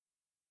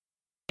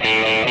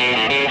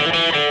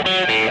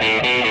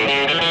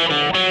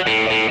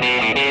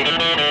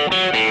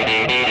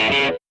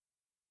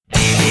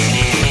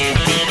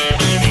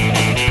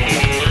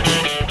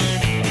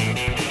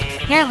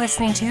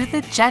listening to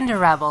The Gender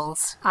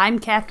Rebels. I'm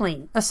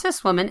Kathleen, a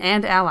cis woman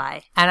and ally.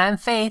 And I'm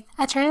Faith,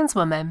 a trans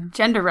woman.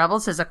 Gender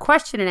Rebels is a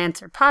question and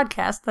answer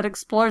podcast that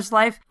explores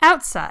life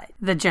outside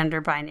the gender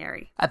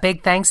binary. A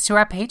big thanks to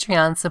our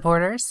Patreon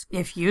supporters.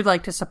 If you'd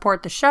like to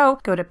support the show,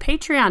 go to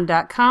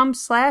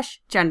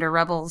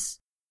patreon.com/genderrebels.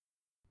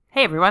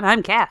 Hey everyone,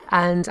 I'm Kath.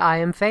 And I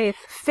am Faith.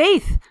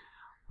 Faith,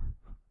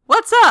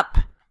 what's up?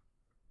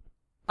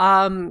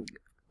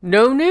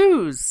 No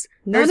news.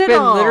 There's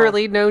been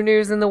literally no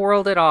news in the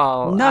world at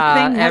all.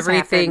 Nothing has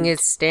Everything happened.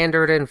 is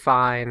standard and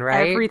fine,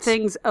 right?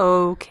 Everything's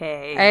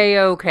okay.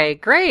 A-okay.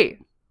 Great.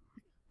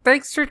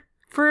 Thanks for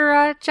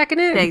checking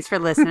in. Thanks for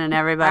listening,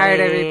 everybody. All right,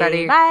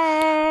 everybody.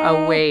 Bye.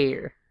 Oh, wait.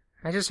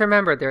 I just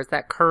remembered there's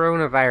that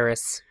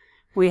coronavirus.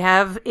 We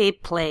have a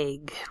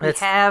plague. We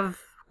have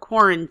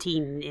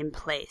quarantine in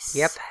place.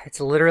 Yep. It's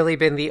literally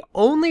been the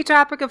only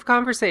topic of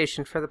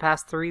conversation for the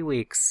past 3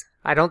 weeks.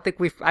 I don't think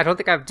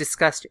I've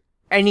discussed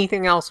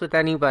anything else with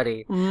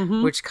anybody,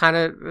 which kind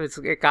of,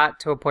 it got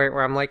to a point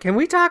where I'm like, can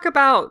we talk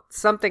about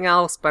something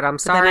else? But I'm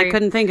sorry. Then I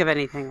couldn't think of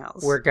anything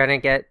else. We're going to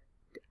get,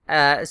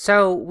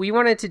 so we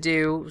wanted to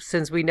do,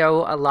 since we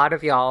know a lot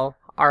of y'all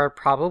are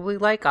probably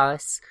like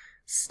us,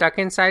 stuck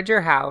inside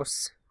your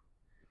house,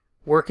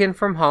 working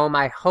from home.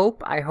 I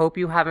hope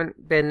you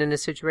haven't been in a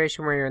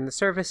situation where you're in the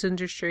service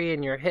industry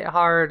and you're hit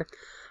hard,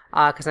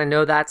 because I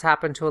know that's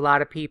happened to a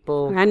lot of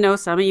people. I know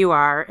some of you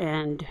are,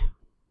 and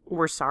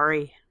we're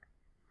sorry.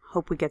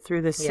 Hope we get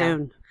through this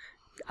soon.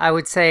 I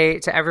would say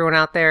to everyone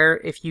out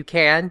there, if you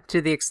can, to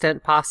the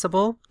extent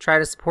possible, try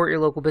to support your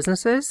local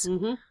businesses,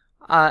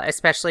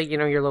 especially,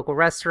 your local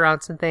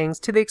restaurants and things.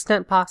 To the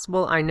extent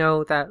possible, I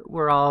know that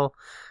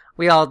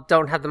we all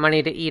don't have the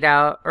money to eat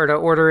out or to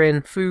order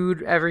in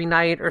food every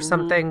night or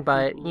something,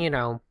 but,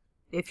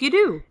 If you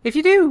do, do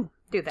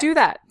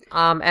that.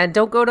 And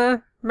don't go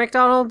to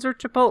McDonald's or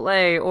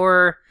Chipotle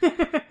or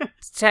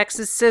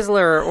Texas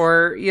Sizzler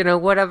or,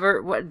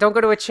 whatever. Don't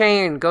go to a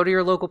chain. Go to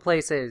your local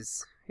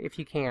places if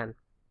you can.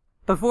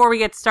 Before we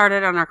get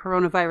started on our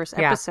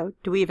coronavirus episode,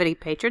 do we have any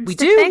patrons? We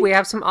do. Thank? We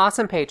have some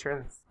awesome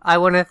patrons. I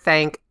want to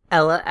thank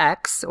Ella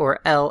X or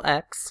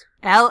LX.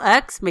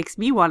 LX makes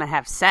me want to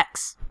have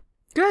sex.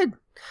 Good.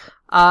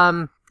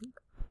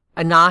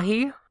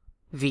 Anahi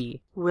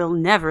V. Will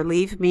never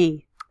leave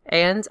me.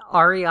 And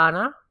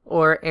Ariana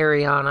or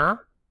Ariana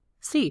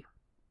C.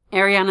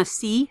 Ariana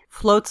C.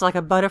 floats like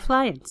a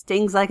butterfly and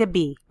stings like a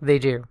bee. They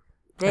do.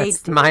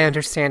 That's my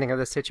understanding of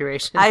the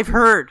situation. I've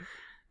heard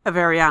of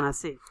Ariana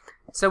C.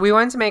 So we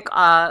wanted to make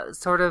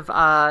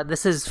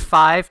this is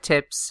 5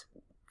 tips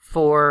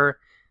for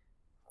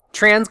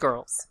trans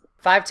girls.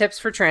 5 tips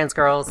for trans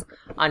girls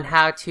on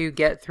how to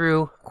get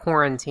through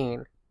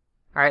quarantine.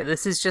 All right,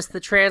 this is just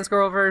the trans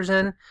girl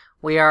version.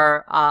 We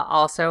are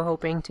also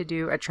hoping to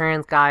do a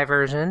trans guy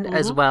version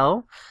as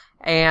well.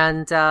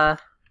 And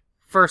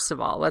first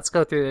of all, let's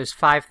go through those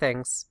 5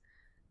 things.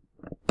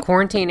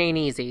 Quarantine ain't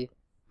easy.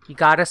 You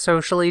gotta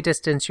socially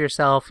distance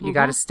yourself. You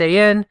gotta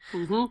stay in.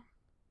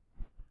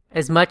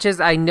 As much as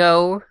I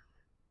know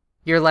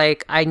you're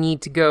like, I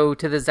need to go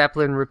to the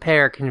Zeppelin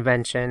repair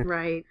convention.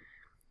 Right.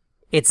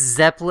 It's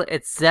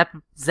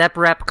ZepRepCon.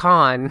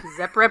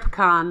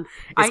 ZepRepCon.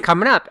 It's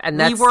coming up. And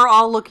we were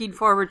all looking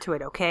forward to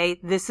it, okay?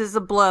 This is a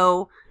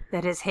blow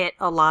that has hit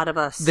a lot of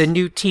us. The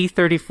new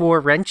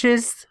T-34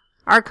 wrenches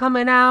are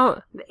coming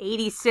out. The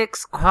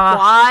 86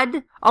 quad.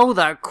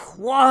 The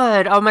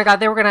quad. Oh my God,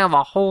 they were going to have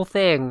a whole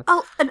thing.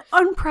 Oh, an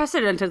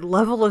unprecedented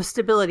level of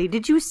stability.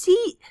 Did you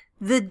see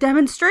the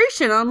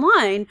demonstration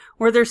online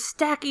where they're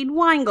stacking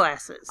wine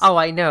glasses? Oh,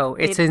 I know.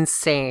 It's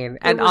insane.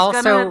 And it was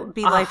also going to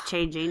be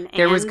life-changing.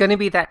 There was going to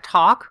be that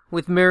talk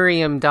with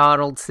Miriam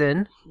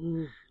Donaldson.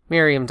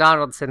 Miriam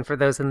Donaldson, for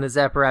those in the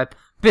ZepRep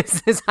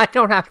business, I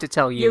don't have to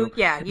tell you,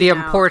 the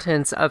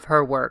importance of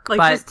her work.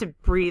 Just to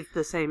breathe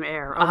the same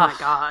air. Oh my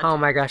God. Oh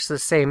my gosh, the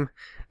same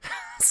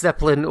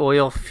Zeppelin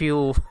oil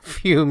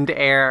fumed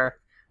air.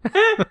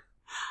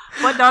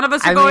 But none of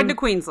us are going to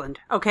Queensland,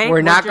 okay?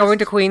 We're not going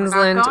to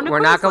Queensland. We're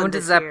not going to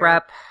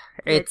ZepRep.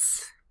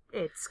 It's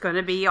going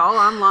to be all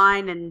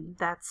online, and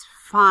that's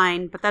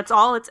fine. But that's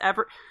all it's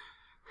ever...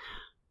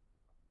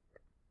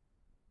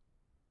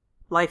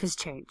 Life has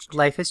changed.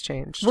 Life has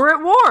changed. We're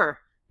at war.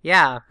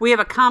 Yeah. We have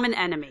a common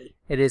enemy.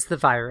 It is the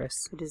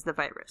virus.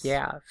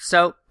 Yeah.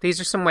 So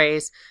these are some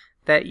ways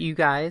that you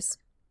guys,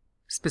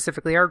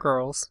 specifically our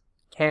girls,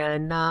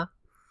 can...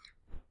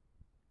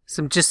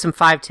 some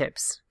 5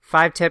 tips.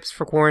 5 tips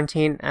for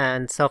quarantine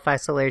and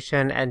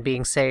self-isolation and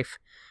being safe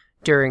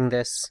during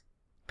this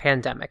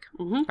pandemic.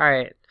 All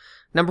right.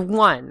 Number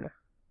 1,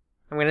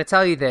 I'm going to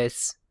tell you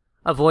this.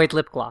 Avoid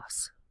lip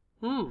gloss.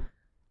 Do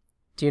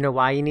you know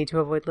why you need to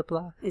avoid lip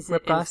gloss? Is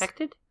it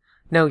infected?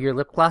 No, your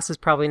lip gloss is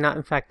probably not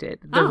infected.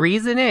 The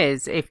reason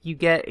is if you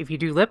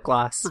do lip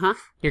gloss,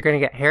 you're going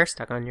to get hair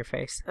stuck on your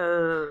face.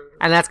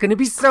 And that's going to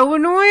be so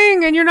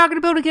annoying, and you're not going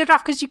to be able to get it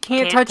off because you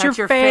can't touch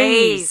your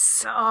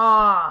face.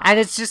 Oh. And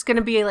it's just going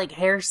to be like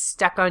hair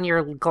stuck on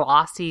your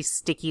glossy,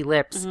 sticky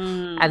lips.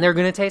 And they're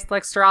going to taste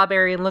like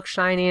strawberry and look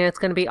shiny, and it's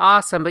going to be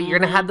awesome. But you're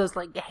going to have those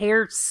like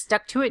hair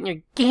stuck to it, and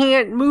you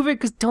can't move it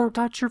because don't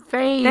touch your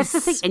face. That's the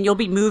thing. And you'll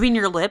be moving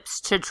your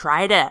lips to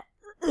try to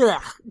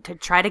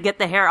get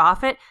the hair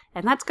off it,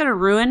 and that's going to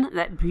ruin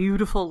that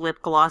beautiful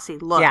lip glossy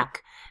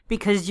look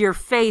because your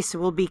face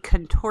will be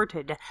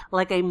contorted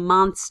like a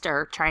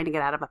monster trying to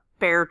get out of a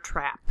bear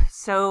trap.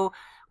 So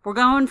we're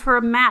going for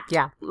a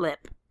matte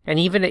lip. And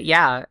even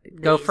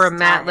go for a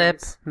matte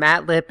lip.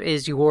 Matte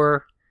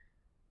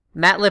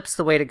lip's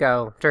the way to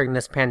go during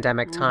this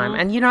pandemic time.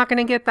 And you're not going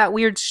to get that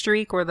weird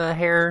streak where the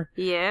hair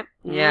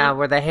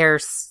where the hair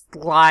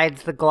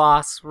slides the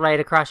gloss right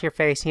across your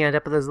face. You end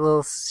up with this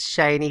little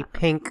shiny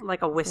pink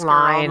like a whisker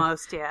line.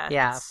 Almost.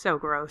 Yeah. It's so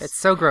gross. It's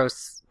so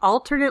gross.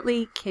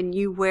 Alternately, can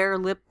you wear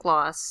lip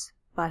gloss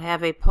but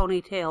have a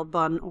ponytail,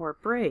 bun, or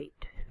braid?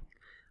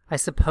 I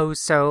suppose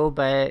so,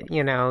 but,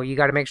 you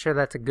got to make sure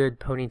that's a good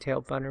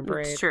ponytail, bun, or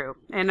braid. It's true.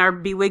 And our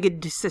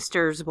bewigged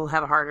sisters will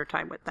have a harder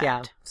time with that.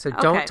 Yeah. So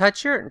don't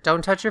touch your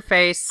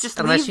face Just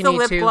unless leave you the need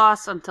lip to.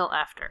 gloss until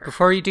after.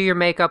 Before you do your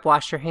makeup,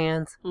 wash your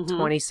hands.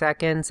 20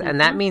 seconds.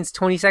 And that means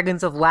 20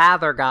 seconds of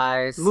lather,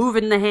 guys.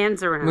 Moving the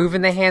hands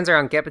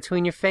around. Get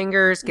between your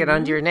fingers. Get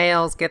under your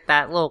nails. Get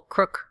that little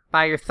crook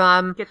by your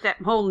thumb. Get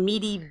that whole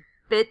meaty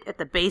bit at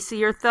the base of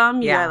your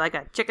thumb. You got like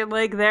a chicken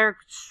leg there.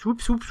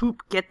 Swoop, swoop,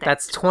 swoop. Get that.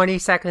 That's 20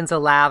 seconds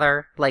of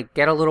lather. Like,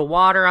 get a little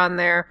water on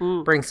there.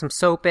 Bring some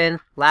soap in.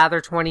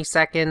 Lather 20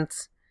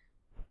 seconds.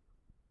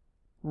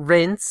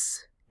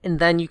 Rinse. And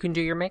then you can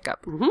do your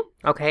makeup.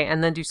 Okay?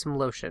 And then do some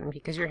lotion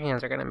because your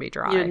hands are going to be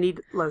dry. You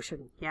need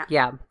lotion. Yeah.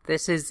 Yeah.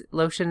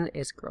 Lotion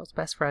is girl's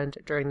best friend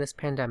during this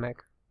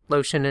pandemic.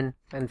 Lotion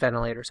and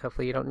ventilators.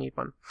 Hopefully you don't need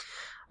one.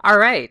 All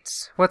right.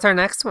 What's our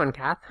next one,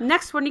 Kath?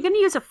 Next one, you're going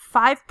to use a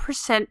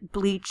 5%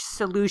 bleach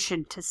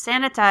solution to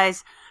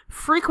sanitize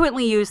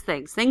frequently used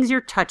things. Things you're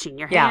touching.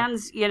 Your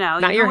hands,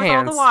 Not your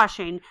hands. All the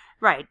washing.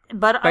 Right.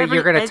 But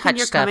you're going to touch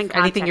stuff.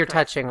 Anything you're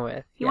touching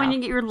with. You want to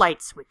get your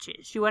light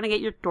switches. You want to get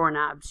your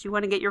doorknobs. You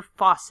want to get your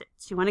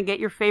faucets. You want to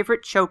get your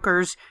favorite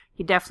chokers.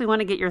 You definitely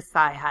want to get your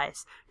thigh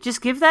highs.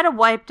 Just give that a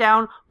wipe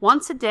down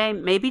once a day,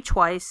 maybe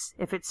twice,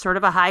 if it's sort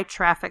of a high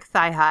traffic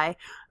thigh high.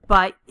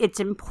 But it's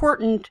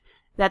important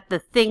that the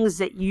things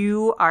that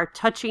you are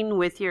touching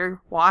with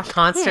your washed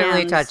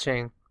constantly hands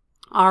touching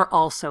are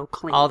also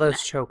clean. All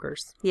those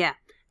chokers. Yeah.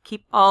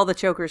 Keep all the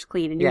chokers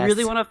clean. And you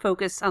really want to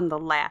focus on the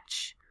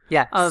latch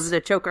of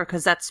the choker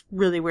because that's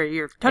really where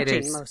you're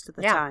touching most of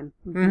the time.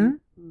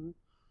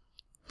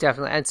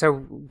 Definitely. And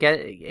so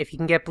if you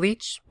can get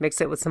bleach, mix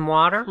it with some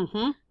water.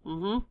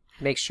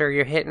 Make sure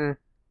you're hitting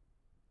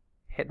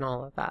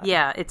all of that.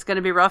 Yeah, it's going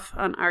to be rough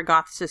on our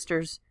goth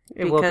sisters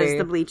because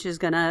the bleach is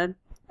going to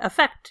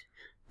affect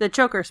the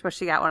choker,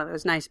 especially got one of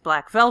those nice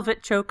black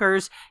velvet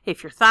chokers.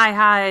 If your thigh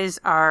highs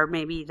are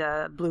maybe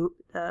the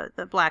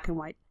black and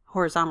white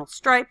horizontal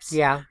stripes,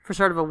 for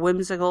sort of a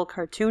whimsical,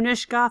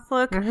 cartoonish goth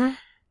look,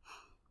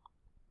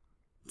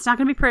 it's not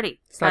going to be pretty.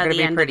 It's not going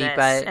to be pretty,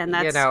 but and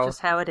that's just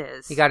how it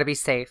is. You got to be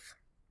safe.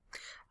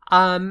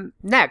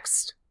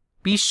 Next,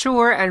 be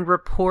sure and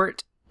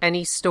report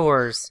any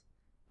stores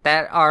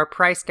that are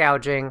price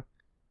gouging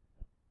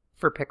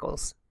for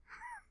pickles.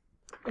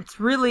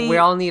 It's really... We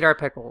all need our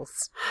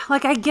pickles.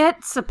 Like, I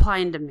get supply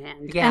and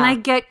demand. And I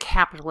get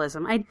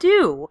capitalism. I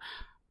do.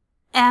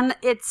 And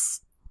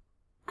it's...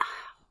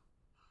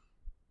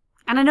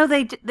 And I know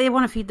they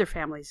want to feed their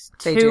families,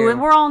 too. They do.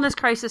 And we're all in this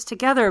crisis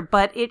together,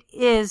 but it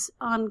is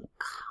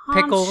unconscionable.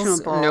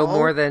 Pickles, no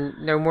more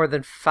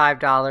than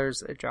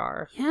 $5 a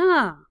jar.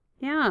 Yeah.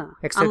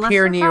 Except Unless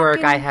here in New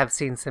York, I have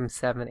seen some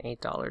 $7,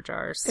 $8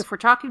 jars. If we're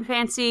talking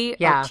fancy,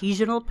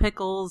 artisanal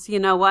pickles, you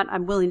know what?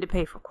 I'm willing to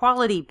pay for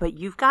quality, but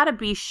you've got to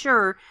be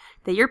sure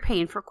that you're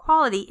paying for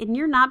quality and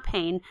you're not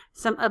paying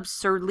some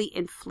absurdly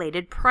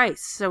inflated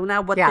price. So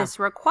now what this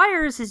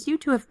requires is you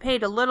to have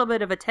paid a little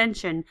bit of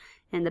attention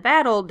in the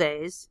bad old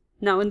days.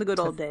 No, in the good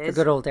old days.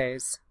 The good old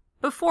days.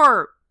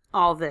 Before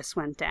all this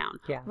went down.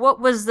 Yeah. What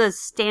was the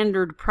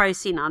standard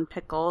pricing on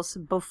pickles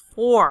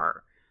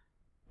before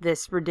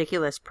this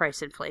ridiculous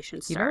price inflation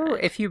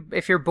started? If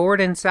you're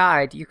bored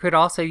inside, you could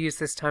also use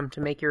this time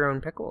to make your own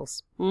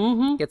pickles.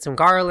 Get some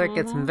garlic,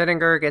 get some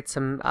vinegar, get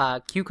some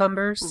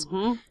cucumbers.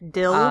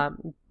 Dill.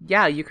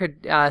 You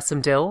could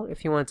some dill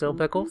if you want dill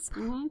pickles.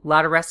 A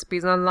lot of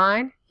recipes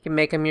online. You can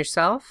make them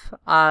yourself.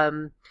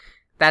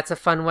 That's a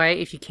fun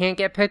way. If you can't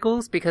get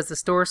pickles because the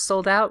store's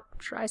sold out,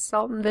 try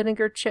salt and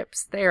vinegar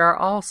chips. They are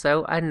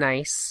also a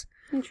nice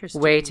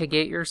way to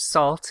get your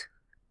salt.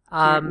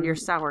 Your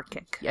sour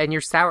kick. And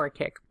your sour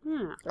kick.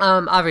 Yeah.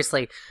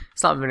 Obviously,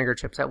 salt and vinegar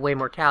chips have way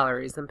more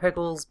calories than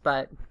pickles,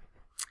 but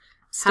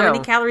still. How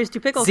many calories do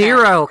pickles have?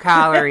 0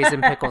 calories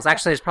in pickles.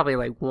 Actually, there's probably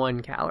like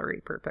 1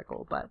 calorie per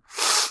pickle, but,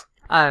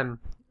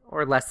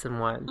 or less than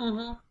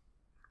 1.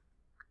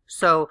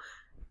 So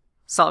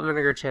Salt and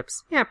vinegar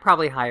chips, yeah,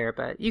 probably higher,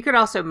 but you could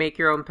also make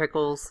your own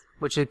pickles,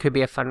 which it could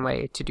be a fun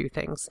way to do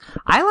things.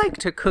 I like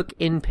to cook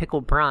in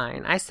pickle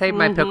brine. I save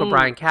my pickle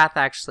brine. Kath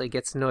actually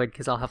gets annoyed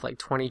because I'll have like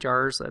 20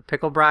 jars of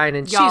pickle brine,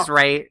 and she's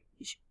right.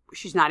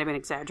 She's not even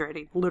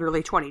exaggerating.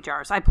 Literally 20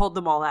 jars. I pulled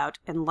them all out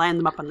and lined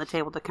them up on the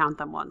table to count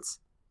them once.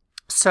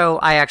 So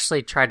I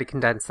actually tried to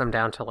condense them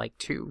down to like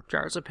 2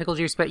 jars of pickle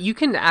juice. But you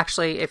can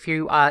actually, if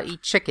you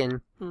eat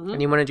chicken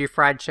and you want to do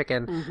fried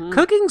chicken,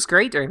 cooking's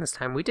great during this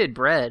time. We did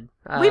bread.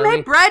 We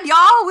made bread,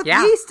 y'all, with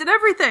yeast and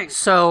everything.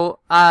 So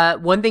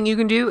one thing you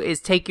can do is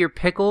take your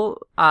pickle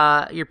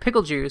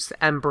juice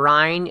and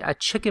brine a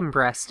chicken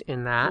breast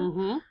in that,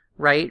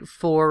 right,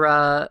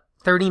 for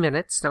 30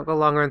 minutes. Don't go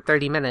longer than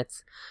 30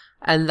 minutes.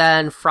 And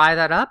then fry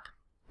that up.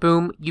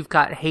 Boom, you've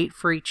got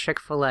hate-free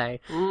Chick-fil-A.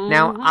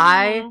 Now,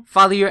 I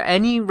follow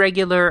any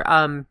regular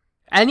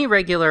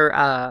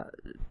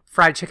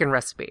fried chicken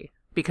recipe,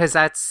 because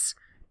that's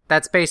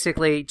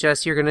basically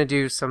just you're going to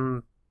do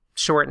some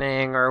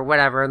shortening or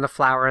whatever in the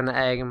flour and the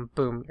egg, and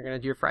boom, you're going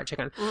to do your fried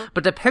chicken.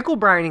 But the pickle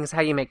brining is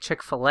how you make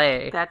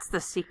Chick-fil-A. That's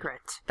the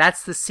secret.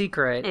 That's the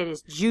secret. It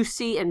is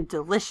juicy and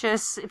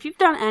delicious. If you've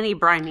done any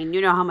brining,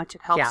 you know how much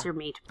it helps your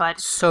meat. But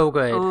so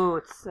good. Oh,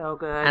 it's so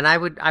good. And I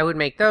would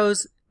make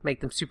those.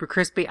 Make them super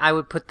crispy. I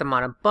would put them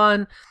on a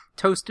bun,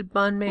 toasted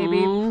bun maybe,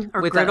 or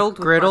with griddled.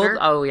 Griddled.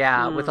 Oh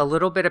yeah, with a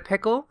little bit of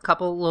pickle,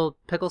 couple little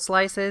pickle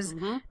slices,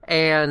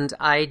 and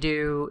I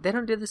do. They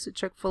don't do this at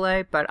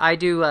Chick-fil-A, but I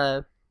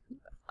do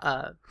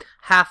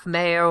half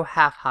mayo,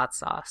 half hot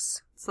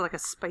sauce. So like a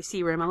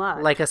spicy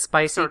remoulade. Like a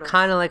spicy,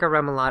 kind of like a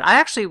remoulade. I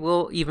actually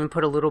will even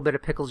put a little bit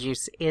of pickle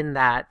juice in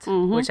that,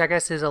 which I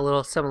guess is a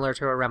little similar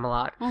to a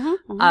remoulade.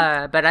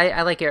 But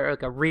I like it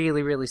like a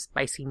really, really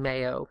spicy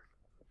mayo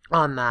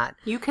on that.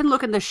 You can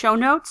look in the show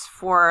notes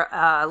for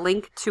a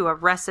link to a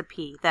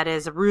recipe that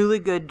is a really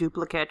good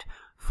duplicate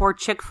for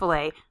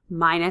Chick-fil-A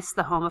minus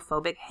the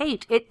homophobic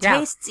hate. It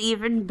tastes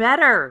even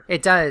better.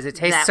 It does. It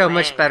tastes so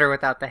much better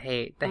without the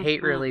hate. The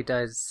hate really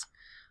does.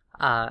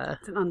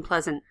 It's an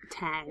unpleasant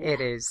tang.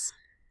 It is.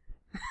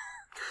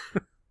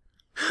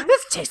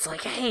 This tastes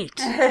like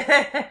hate.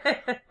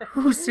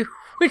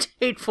 Which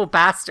hateful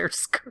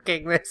bastard's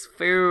cooking this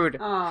food?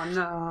 Oh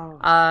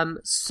no.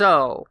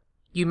 So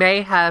you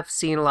may have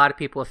seen a lot of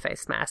people with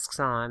face masks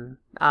on.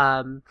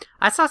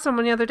 I saw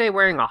someone the other day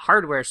wearing a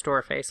hardware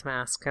store face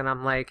mask, and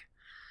I'm like,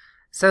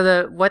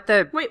 wait, what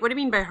do you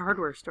mean by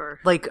hardware store?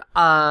 Like,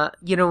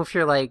 if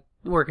you're like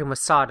working with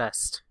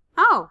sawdust.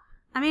 Oh,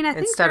 I mean, I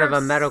think instead of a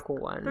medical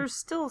one, there's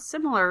still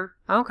similar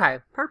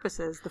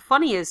purposes. The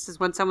funniest is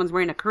when someone's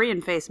wearing a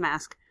Korean face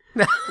mask.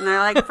 And they're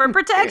like, for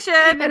protection.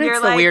 and it's you're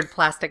the like, weird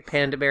plastic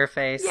panda bear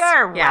face.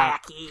 You're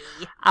wacky.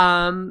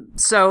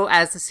 So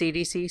as the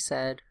CDC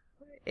said,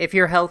 if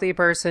you're a healthy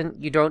person,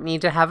 you don't need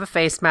to have a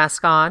face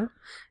mask on.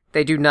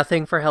 They do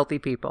nothing for healthy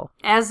people.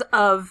 As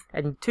of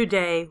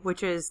today,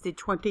 which is the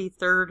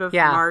 23rd of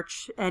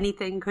March,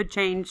 anything could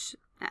change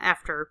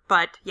after.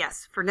 But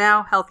yes, for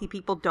now, healthy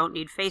people don't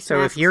need face masks.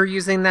 So if you're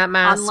using that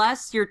mask...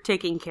 Unless you're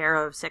taking care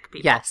of sick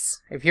people.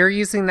 Yes. If you're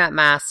using that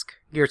mask,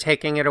 you're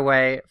taking it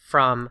away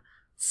from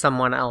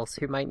someone else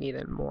who might need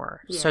it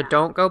more. Yeah. So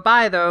don't go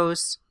buy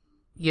those,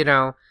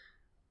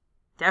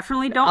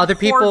 Definitely don't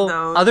hoard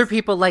those. Other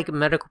people, like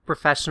medical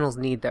professionals,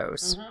 need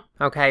those.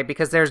 Okay?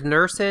 Because there's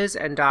nurses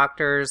and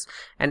doctors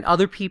and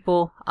other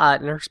people,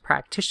 nurse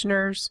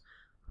practitioners.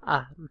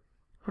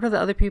 What are the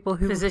other people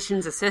who...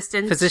 Physician's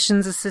assistants.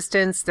 Physician's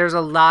assistants. There's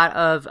a lot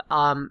of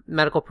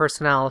medical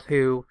personnel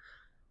who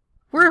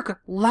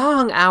work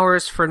long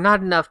hours for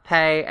not enough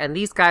pay, and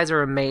these guys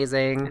are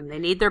amazing. And they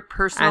need their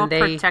personal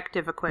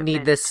protective equipment.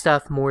 Need this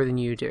stuff more than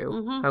you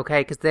do,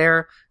 okay? Because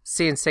they're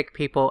seeing sick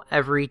people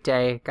every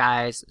day,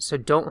 guys. So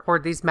don't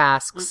hoard these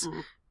masks.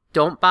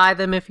 Don't buy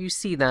them if you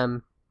see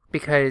them,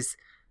 because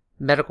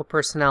medical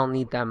personnel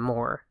need them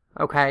more,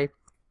 okay?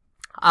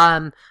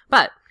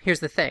 But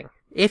here's the thing.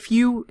 If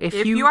you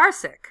are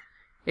sick.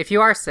 If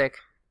you are sick,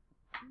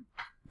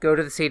 go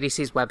to the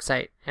CDC's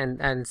website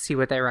and see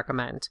what they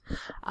recommend.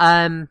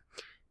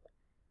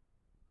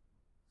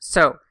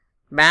 So,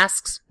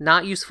 masks,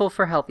 not useful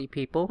for healthy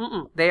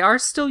people. They are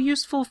still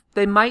useful.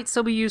 They might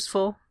still be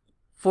useful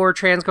for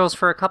trans girls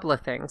for a couple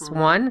of things.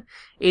 One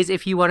is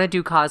if you want to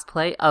do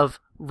cosplay of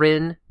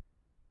Rin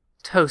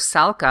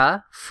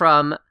Tosalka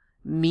from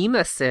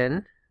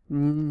Nemesis.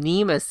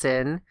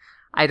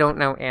 I don't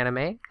know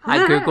anime. I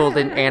googled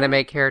an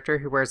anime character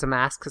who wears a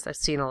mask because I've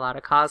seen a lot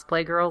of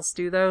cosplay girls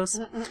do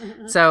those.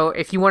 So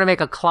if you want to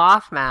make a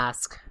cloth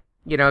mask,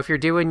 if you're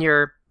doing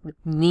your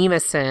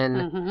Nemesis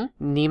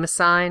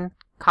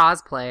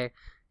cosplay,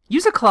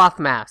 use a cloth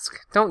mask.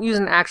 Don't use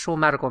an actual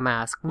medical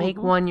mask. Make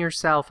one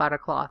yourself out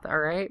of cloth, all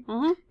right?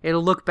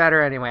 It'll look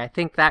better anyway. I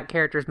think that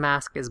character's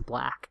mask is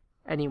black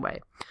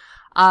anyway.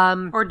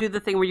 Or do the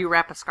thing where you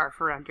wrap a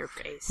scarf around your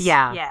face.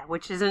 Yeah,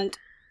 which isn't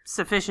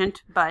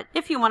sufficient, but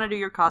if you want to do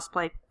your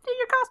cosplay, do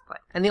your cosplay.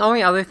 And the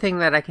only other thing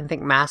that I can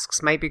think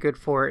masks might be good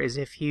for is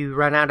if you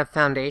run out of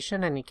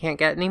foundation and you can't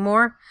get any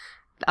more,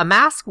 a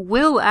mask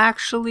will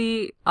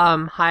actually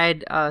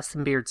hide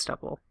some beard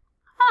stubble.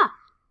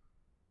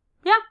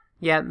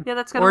 Yep. Yeah,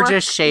 that's gonna or work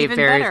just shave even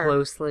very better.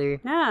 closely.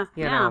 Yeah,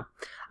 You know.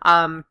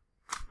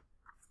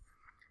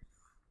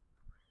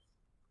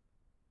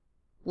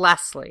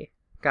 Lastly,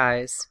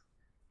 guys,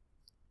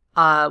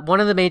 one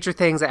of the major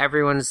things that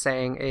everyone is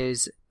saying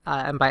is,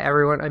 and by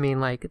everyone, I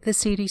mean like the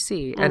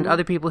CDC and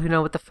other people who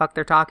know what the fuck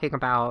they're talking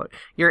about.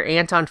 Your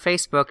aunt on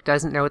Facebook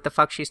doesn't know what the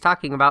fuck she's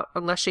talking about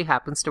unless she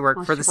happens to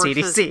work for the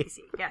CDC.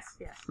 Yes,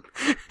 yes.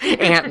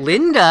 Aunt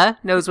Linda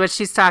knows what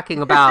she's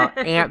talking about.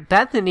 Aunt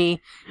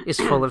Bethany is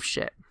full of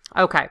shit.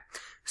 Okay,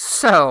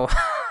 so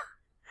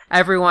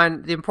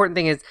everyone, the important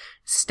thing is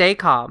stay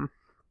calm.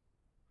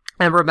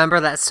 And remember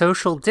that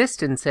social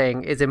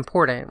distancing is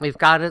important. We've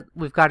got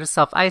to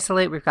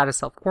self-isolate. We've got to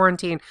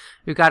self-quarantine.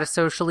 We've got to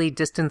socially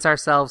distance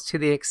ourselves to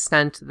the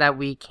extent that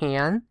we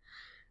can.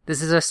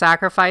 This is a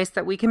sacrifice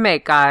that we can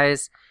make,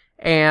 guys.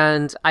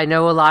 And I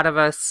know a lot of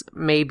us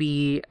may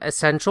be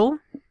essential,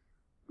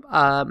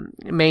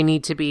 may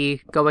need to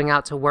be going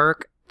out to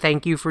work.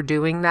 Thank you for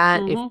doing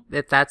that.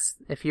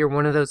 If you're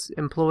one of those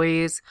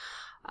employees,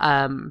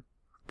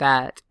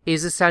 that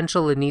is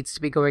essential and needs to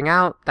be going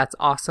out, that's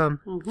awesome.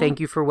 Thank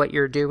you for what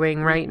you're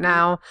doing right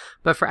now.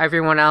 But for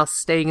everyone else,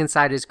 staying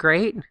inside is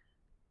great.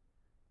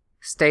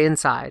 Stay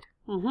inside.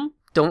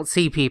 Don't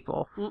see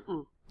people.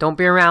 Don't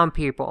be around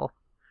people.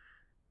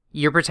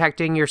 You're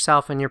protecting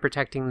yourself and you're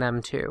protecting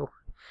them too.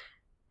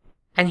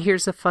 And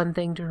here's a fun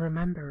thing to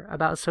remember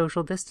about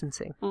social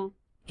distancing.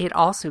 It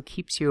also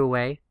keeps you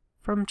away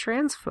from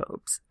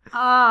transphobes.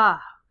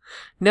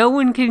 No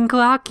one can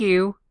clock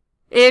you.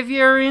 If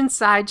you're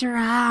inside your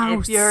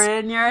house. If you're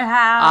in your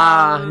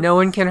house. No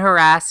one can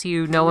harass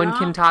you. No one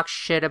can talk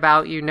shit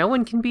about you. No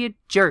one can be a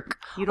jerk.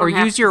 Or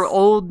use your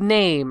old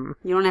name.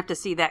 You don't have to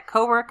see that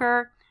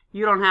coworker.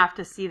 You don't have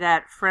to see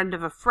that friend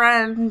of a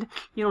friend.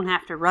 You don't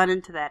have to run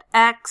into that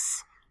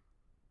ex.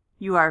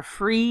 You are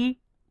free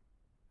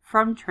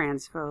from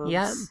transphobes.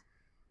 Yep.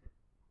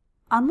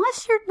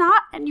 Unless you're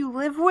not and you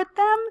live with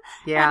them.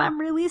 Yeah. And I'm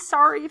really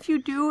sorry if you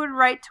do and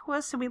write to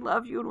us and we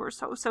love you and we're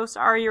so, so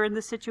sorry you're in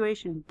this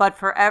situation. But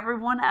for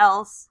everyone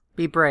else.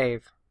 Be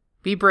brave.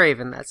 Be brave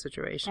in that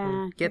situation.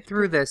 Yeah. Get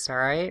through this,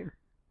 alright?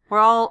 We're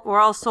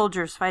all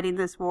soldiers fighting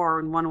this war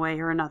in one way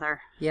or another.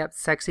 Yep,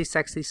 sexy,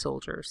 sexy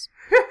soldiers.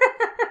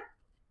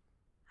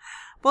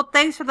 Well,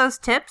 thanks for those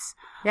tips.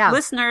 Yeah.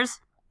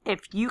 Listeners,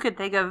 if you could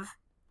think of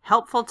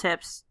helpful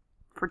tips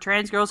for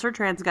trans girls or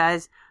trans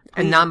guys.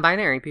 And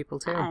non-binary people,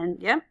 too.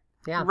 And, yeah.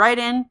 Yeah. Write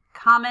in,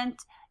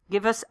 comment,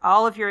 give us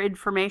all of your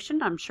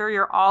information. I'm sure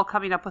you're all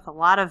coming up with a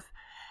lot of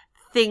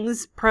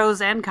things,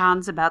 pros and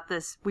cons, about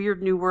this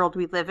weird new world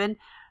we live in.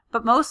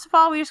 But most of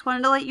all, we just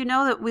wanted to let you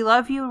know that we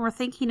love you and we're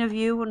thinking of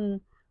you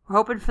and we're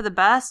hoping for the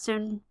best.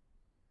 And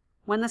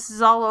when this is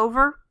all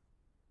over,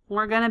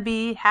 we're going to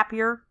be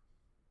happier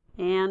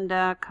and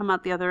come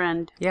out the other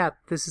end. Yeah,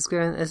 this is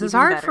Even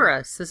hard better. for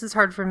us. This is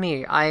hard for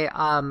me.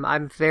 I'm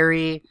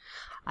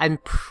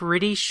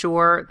pretty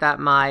sure that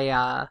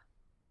my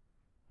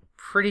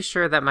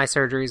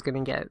surgery is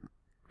going to get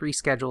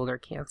rescheduled or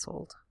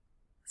canceled.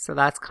 So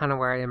that's kind of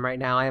where I am right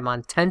now. I am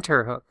on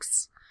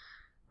tenterhooks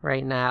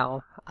right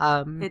now.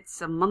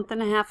 It's a month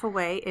and a half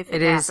away if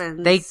it is.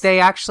 happens.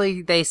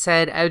 They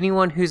said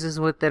anyone who's is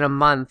within a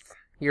month,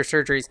 your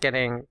surgery's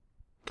getting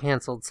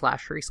canceled /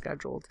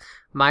 rescheduled.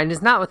 Mine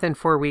is not within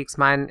 4 weeks.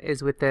 Mine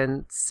is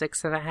within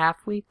 6.5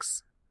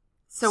 weeks.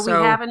 So we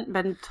haven't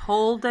been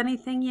told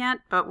anything yet,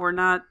 but we're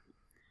not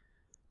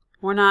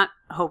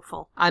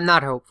hopeful. I'm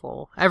not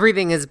hopeful.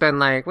 Everything has been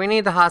like, we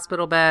need the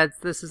hospital beds.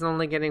 This is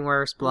only getting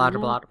worse, blah,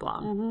 blah, blah,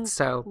 blah.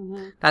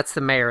 So that's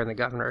the mayor and the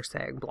governor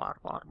saying blah,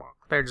 blah, blah.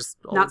 They're just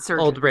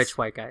old rich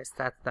white guys.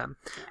 That's them.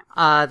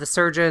 Yeah. The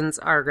surgeons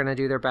are going to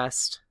do their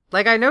best.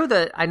 Like, I know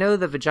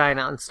the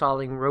vagina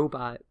installing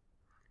robot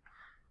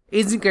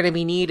isn't going to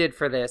be needed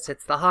for this.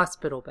 It's the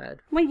hospital bed.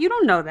 Wait, you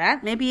don't know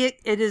that. Maybe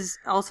it is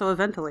also a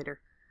ventilator.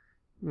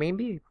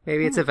 Maybe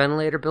it's a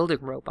ventilator building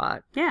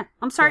robot. Yeah.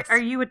 I'm sorry. Yes. Are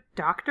you a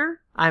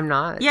doctor? I'm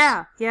not.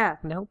 Yeah.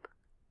 Nope.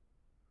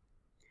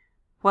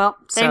 Well,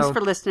 thanks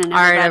for listening, All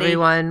everybody. right,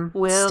 everyone.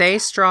 Stay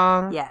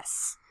strong.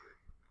 Yes.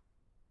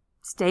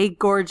 Stay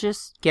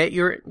gorgeous. Get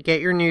your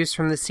news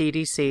from the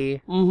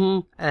CDC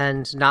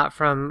and not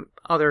from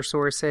other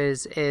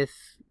sources. If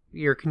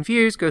you're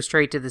confused, go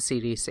straight to the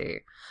CDC.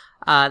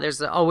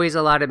 There's always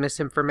a lot of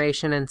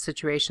misinformation in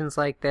situations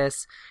like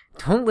this.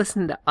 Don't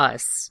listen to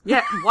us.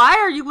 Yeah, why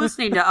are you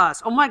listening to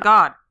us? Oh my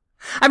God.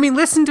 I mean,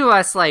 listen to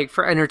us like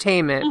for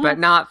entertainment, but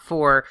not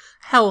for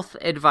health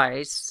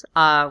advice.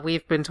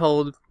 We've been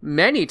told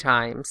many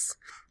times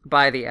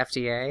by the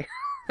FDA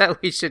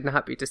that we should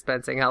not be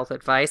dispensing health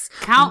advice.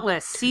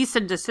 Countless cease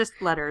and desist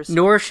letters.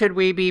 Nor should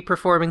we be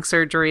performing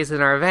surgeries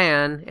in our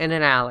van in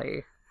an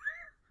alley.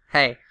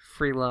 Hey.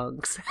 Free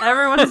lungs.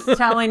 Everyone's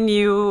telling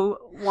you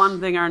one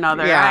thing or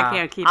another. Yeah, I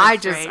can't keep it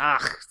straight.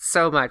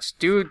 So much.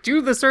 Do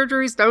the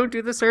surgeries, don't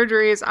do the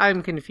surgeries.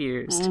 I'm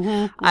confused.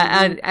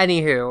 And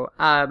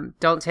anywho,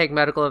 don't take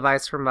medical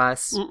advice from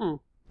us.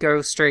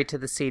 Go straight to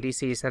the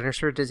CDC, Centers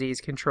for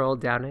Disease Control,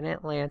 down in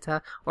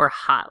Atlanta, or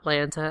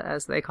Hotlanta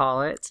as they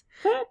call it.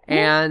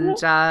 And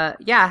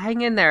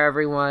hang in there,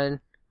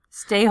 everyone.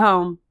 Stay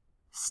home.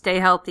 Stay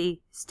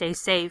healthy. Stay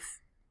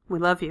safe. We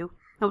love you.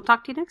 And we'll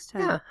talk to you next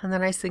time. Yeah, and the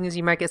nice thing is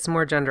you might get some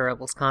more Gender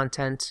Rebels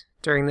content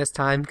during this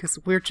time because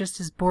we're just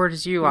as bored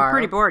as you are. We're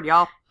pretty bored,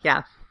 y'all.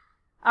 Yeah.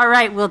 All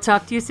right, we'll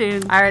talk to you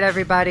soon. All right,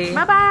 everybody.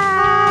 Bye-bye.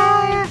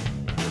 Bye.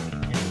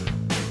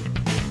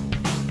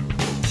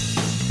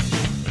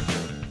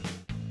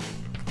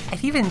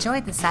 If you've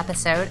enjoyed this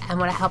episode and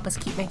want to help us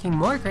keep making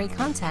more great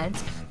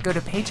content, go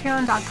to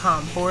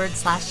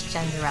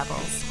patreon.com/Gender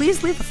Rebels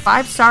Please leave a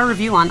 5-star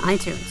review on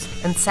iTunes.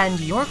 and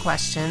send your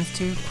questions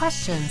to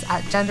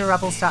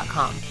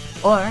questions@genderrebels.com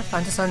or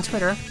find us on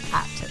Twitter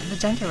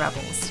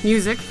 @TheGenderRebels.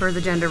 Music for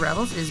The Gender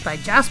Rebels is by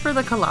Jasper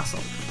the Colossal.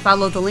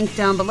 Follow the link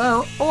down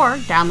below or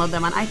download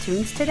them on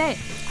iTunes today.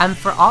 And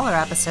for all our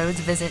episodes,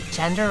 visit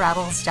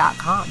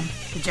genderrebels.com.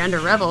 The Gender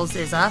Rebels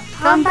is a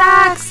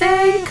Comeback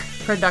Sync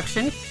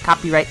production.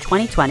 Copyright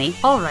 2020.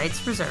 All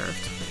rights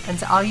reserved. And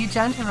to all you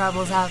Gender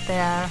Rebels out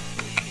there,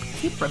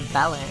 keep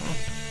rebelling.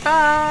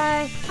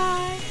 Bye.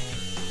 Bye.